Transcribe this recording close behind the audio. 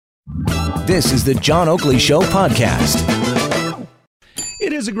This is the John Oakley Show podcast.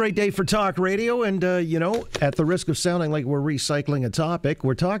 It is a great day for talk radio, and, at the risk of sounding like we're recycling a topic,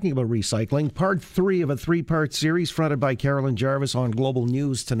 we're talking about recycling, part 3 of a 3-part series fronted by Carolyn Jarvis on Global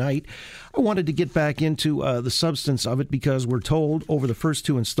News tonight. I wanted to get back into the substance of it because we're told over the first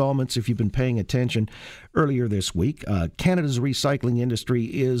 2 installments, if you've been paying attention earlier this week, Canada's recycling industry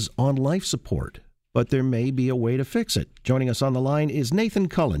is on life support. But there may be a way to fix it. Joining us on the line is Nathan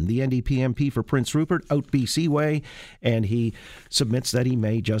Cullen, the NDP MP for Prince Rupert, out BC way, and he submits that he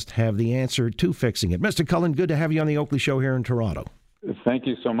may just have the answer to fixing it. Mr. Cullen, good to have you on the Oakley Show here in Toronto. Thank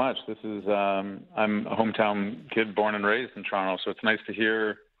you so much. This is I'm a hometown kid born and raised in Toronto, so it's nice to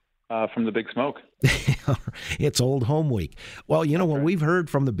hear from the Big Smoke. It's Old Home Week. Well, what we've heard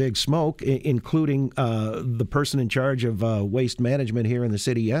from the Big Smoke, including the person in charge of waste management here in the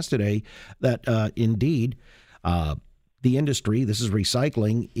city yesterday, that indeed the industry, this is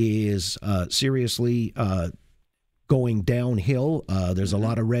recycling, is seriously going downhill. There's a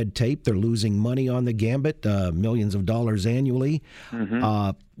lot of red tape. They're losing money on the gambit, millions of dollars annually.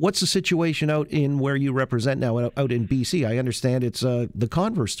 What's the situation out in where you represent now, out in BC? I understand it's the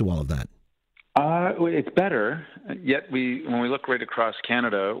converse to all of that. It's better, yet when we look right across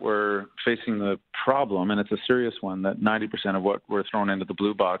Canada, we're facing the problem, and it's a serious one, that 90% of what we're thrown into the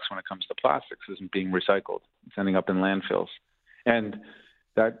blue box when it comes to plastics isn't being recycled. It's ending up in landfills. And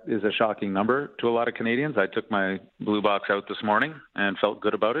that is a shocking number to a lot of Canadians. I took my blue box out this morning and felt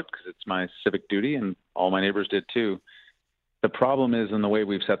good about it because it's my civic duty, and all my neighbors did too. The problem is in the way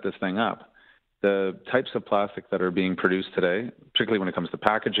we've set this thing up. The types of plastic that are being produced today, particularly when it comes to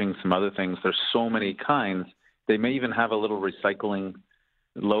packaging, some other things, there's so many kinds. They may even have a little recycling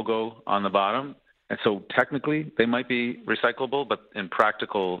logo on the bottom. And so technically they might be recyclable, but in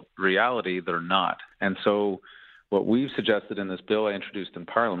practical reality, they're not. And so what we've suggested in this bill I introduced in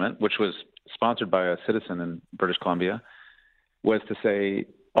Parliament, which was sponsored by a citizen in British Columbia, was to say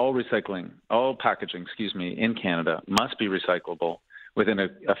all packaging, in Canada must be recyclable within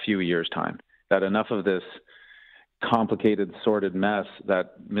a few years' time. That enough of this complicated, sorted mess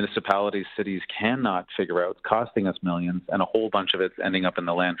that municipalities, cities cannot figure out, costing us millions, and a whole bunch of it's ending up in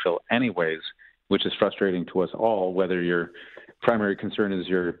the landfill anyways, which is frustrating to us all, whether your primary concern is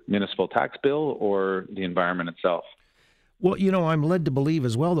your municipal tax bill or the environment itself. Well, I'm led to believe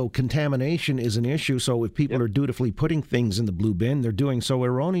as well, though, contamination is an issue. So if people are dutifully putting things in the blue bin, they're doing so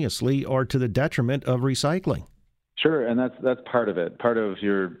erroneously or to the detriment of recycling. Sure, and that's part of it. Part of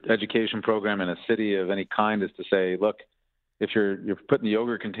your education program in a city of any kind is to say, look, if you're putting the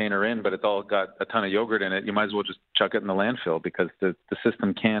yogurt container in, but it's all got a ton of yogurt in it, you might as well just chuck it in the landfill because the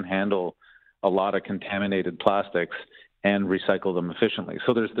system can handle a lot of contaminated plastics and recycle them efficiently.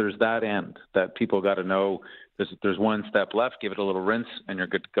 So there's that end that people got to know. There's one step left. Give it a little rinse, and you're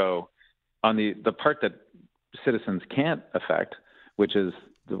good to go. On the part that citizens can't affect, which is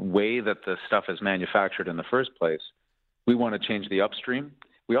the way that the stuff is manufactured in the first place, we want to change the upstream.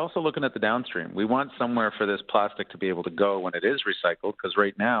 We're also looking at the downstream. We want somewhere for this plastic to be able to go when it is recycled, because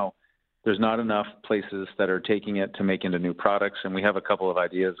right now there's not enough places that are taking it to make into new products, and we have a couple of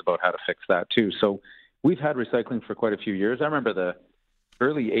ideas about how to fix that too. So we've had recycling for quite a few years. I remember the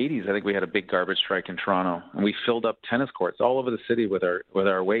early 80s, I think we had a big garbage strike in Toronto, and we filled up tennis courts all over the city with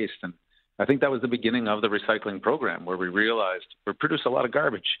our waste. And I think that was the beginning of the recycling program, where we realized we produce a lot of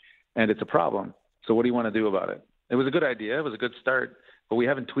garbage and it's a problem. So what do you want to do about it? It was a good idea. It was a good start, but we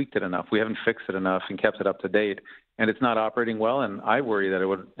haven't tweaked it enough. We haven't fixed it enough and kept it up to date. And it's not operating well. And I worry that it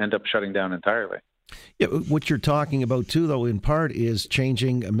would end up shutting down entirely. Yeah, what you're talking about, too, though, in part is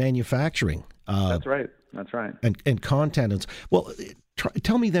changing manufacturing. That's right. And content. Well,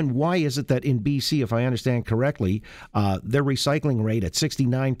 tell me then, why is it that in BC, if I understand correctly, their recycling rate at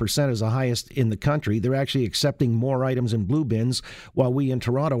 69% is the highest in the country? They're actually accepting more items in blue bins, while we in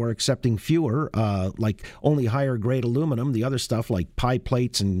Toronto are accepting fewer, like only higher grade aluminum. The other stuff like pie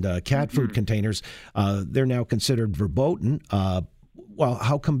plates and cat food containers, they're now considered verboten. Well,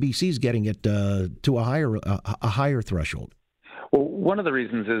 how come BC's getting it to a higher threshold? Well, one of the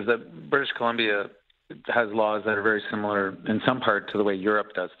reasons is that British Columbia has laws that are very similar in some part to the way Europe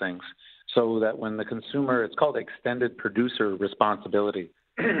does things. So that when the consumer, it's called extended producer responsibility.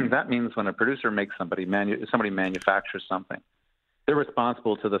 That means when a producer makes somebody manufactures something, they're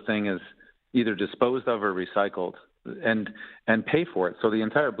responsible to the thing is either disposed of or recycled and pay for it. So the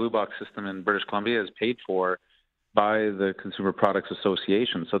entire blue box system in British Columbia is paid for by the Consumer Products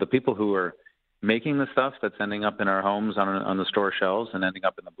Association. So the people who are making the stuff that's ending up in our homes on the store shelves and ending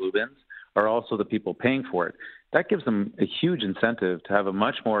up in the blue bins are also the people paying for it. That gives them a huge incentive to have a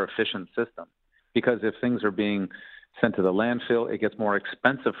much more efficient system, because if things are being sent to the landfill, it gets more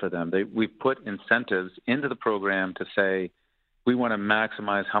expensive for them. We've put incentives into the program to say we want to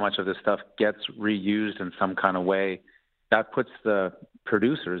maximize how much of this stuff gets reused in some kind of way. That puts the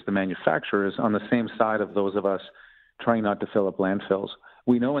producers, the manufacturers, on the same side of those of us trying not to fill up landfills.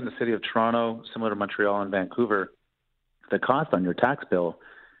 We know in the city of Toronto, similar to Montreal and Vancouver, the cost on your tax bill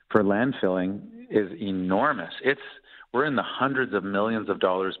for landfilling is enormous. We're in the hundreds of millions of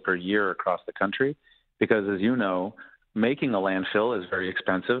dollars per year across the country because, as you know, making a landfill is very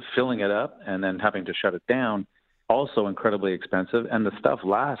expensive. Filling it up and then having to shut it down, also incredibly expensive. And the stuff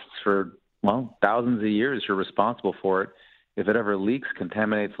lasts for, thousands of years. You're responsible for it. If it ever leaks,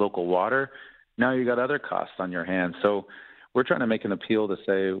 contaminates local water, now you got other costs on your hands. So we're trying to make an appeal to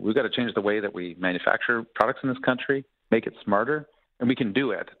say we've got to change the way that we manufacture products in this country, make it smarter, and we can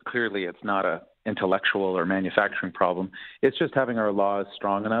do it. Clearly, it's not a intellectual or manufacturing problem. It's just having our laws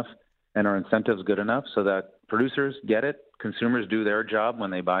strong enough and our incentives good enough so that producers get it, consumers do their job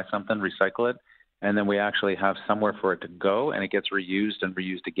when they buy something, recycle it, and then we actually have somewhere for it to go, and it gets reused and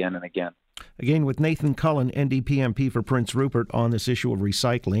reused again and again. Again, with Nathan Cullen, NDP MP for Prince Rupert, on this issue of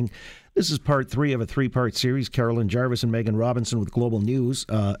recycling. This is part 3 of a 3-part series. Carolyn Jarvis and Megan Robinson with Global News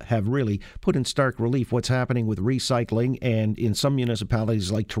have really put in stark relief what's happening with recycling. And in some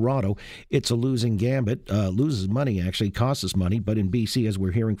municipalities like Toronto, it's a losing gambit. Loses money, actually, costs us money. But in BC, as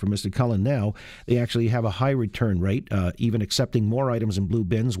we're hearing from Mr. Cullen now, they actually have a high return rate, even accepting more items in blue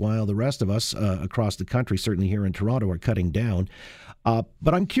bins, while the rest of us across the country, certainly here in Toronto, are cutting down.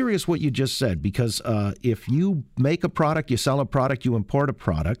 But I'm curious what you just said, because if you make a product, you sell a product, you import a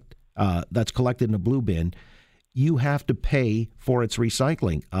product that's collected in a blue bin, you have to pay for its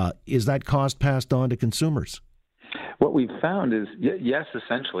recycling. Is that cost passed on to consumers? What we've found is, yes,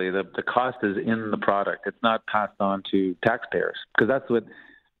 essentially, the cost is in the product. It's not passed on to taxpayers, because that's what,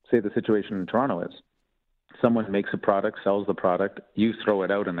 say, the situation in Toronto is. Someone makes a product, sells the product, you throw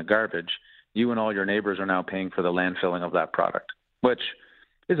it out in the garbage, you and all your neighbors are now paying for the landfilling of that product, which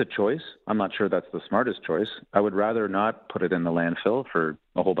is a choice. I'm not sure that's the smartest choice. I would rather not put it in the landfill for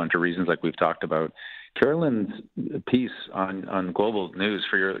a whole bunch of reasons like we've talked about. Carolyn's piece on Global News,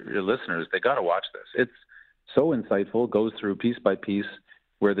 for your listeners, they got to watch this. It's so insightful, goes through piece by piece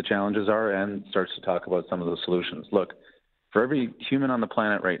where the challenges are and starts to talk about some of those solutions. Look, for every human on the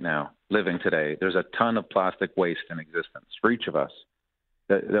planet right now living today, there's a ton of plastic waste in existence for each of us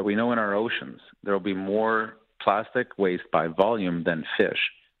that we know in our oceans. There will be more plastic waste by volume than fish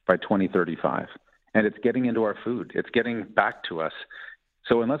by 2035. And it's getting into our food. It's getting back to us.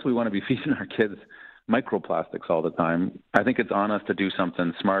 So unless we want to be feeding our kids microplastics all the time, I think it's on us to do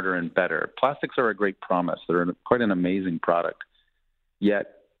something smarter and better. Plastics are a great promise. They're quite an amazing product. Yet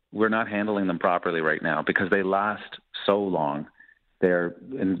we're not handling them properly right now because they last so long. They're,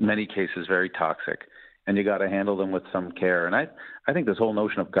 in many cases, very toxic. And you got to handle them with some care. And I think this whole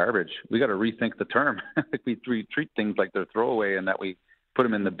notion of garbage, we got to rethink the term. we treat things like they're throwaway and that we put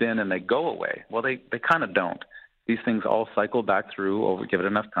them in the bin and they go away. Well, they kind of don't. These things all cycle back through over, give it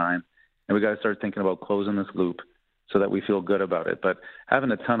enough time. And we got to start thinking about closing this loop so that we feel good about it. But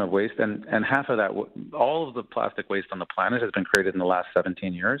having a ton of waste, and half of that, all of the plastic waste on the planet has been created in the last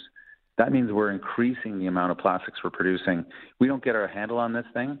 17 years. That means we're increasing the amount of plastics we're producing. We don't get our handle on this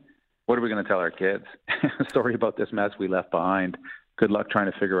thing. What are we going to tell our kids? Sorry about this mess we left behind. Good luck trying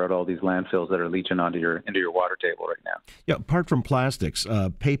to figure out all these landfills that are leaching into your water table right now. Yeah, apart from plastics,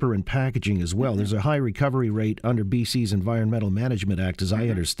 paper and packaging as well. Mm-hmm. There's a high recovery rate under BC's Environmental Management Act, as I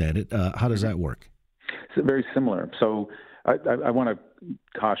understand it. How does that work? It's very similar. So I want to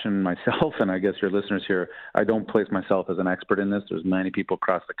caution myself, and I guess your listeners here, I don't place myself as an expert in this. There's many people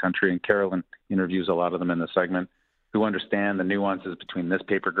across the country, and Carolyn interviews a lot of them in the segment, who understand the nuances between this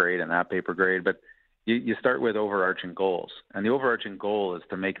paper grade and that paper grade. But you start with overarching goals. And the overarching goal is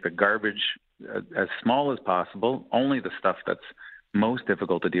to make the garbage as small as possible, only the stuff that's most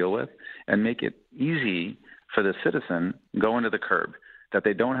difficult to deal with, and make it easy for the citizen going to the curb, that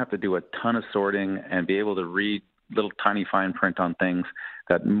they don't have to do a ton of sorting and be able to read little tiny fine print on things,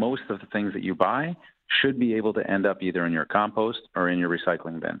 that most of the things that you buy should be able to end up either in your compost or in your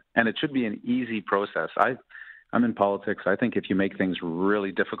recycling bin. And it should be an easy process. I'm in politics. I think if you make things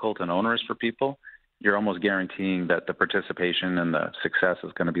really difficult and onerous for people, you're almost guaranteeing that the participation and the success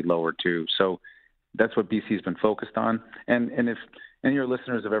is going to be lower too. So that's what BC's been focused on. And if any of your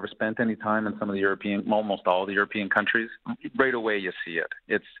listeners have ever spent any time in some of the almost all the European countries, right away you see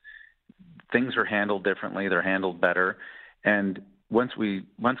it. Things are handled differently. They're handled better. And once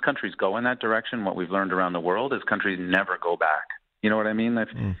countries go in that direction, what we've learned around the world is countries never go back. You know what I mean? If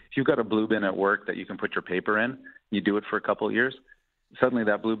you've got a blue bin at work that you can put your paper in, you do it for a couple of years, suddenly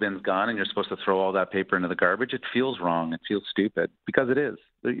that blue bin's gone and you're supposed to throw all that paper into the garbage. It feels wrong. It feels stupid because it is.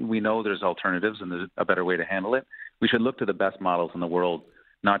 We know there's alternatives and there's a better way to handle it. We should look to the best models in the world,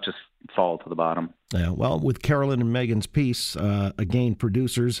 not just fall to the bottom. Yeah, well, with Carolyn and Megan's piece, again,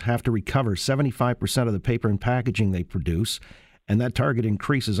 producers have to recover 75% of the paper and packaging they produce, and that target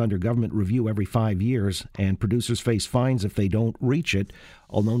increases under government review every 5 years, and producers face fines if they don't reach it,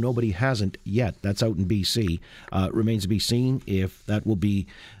 although nobody hasn't yet. That's out in BC. Remains to be seen if that will be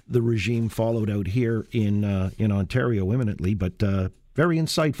the regime followed out here in Ontario imminently, but very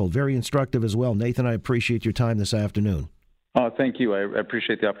insightful, very instructive as well. Nathan, I appreciate your time this afternoon. Oh, thank you. I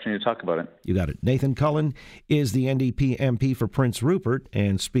appreciate the opportunity to talk about it. You got it. Nathan Cullen is the NDP MP for Prince Rupert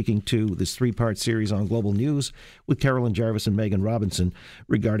and speaking to this three-part series on Global News with Carolyn Jarvis and Megan Robinson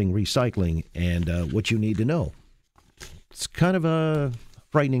regarding recycling and what you need to know. It's kind of a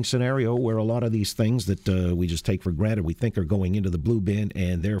frightening scenario where a lot of these things that we just take for granted, we think are going into the blue bin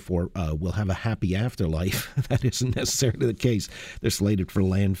and therefore will have a happy afterlife. That isn't necessarily the case. They're slated for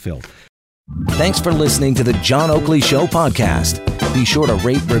landfill. Thanks for listening to the John Oakley Show podcast. Be sure to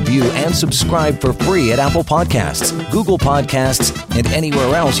rate, review, and subscribe for free at Apple Podcasts, Google Podcasts, and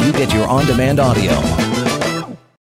anywhere else you get your on-demand audio.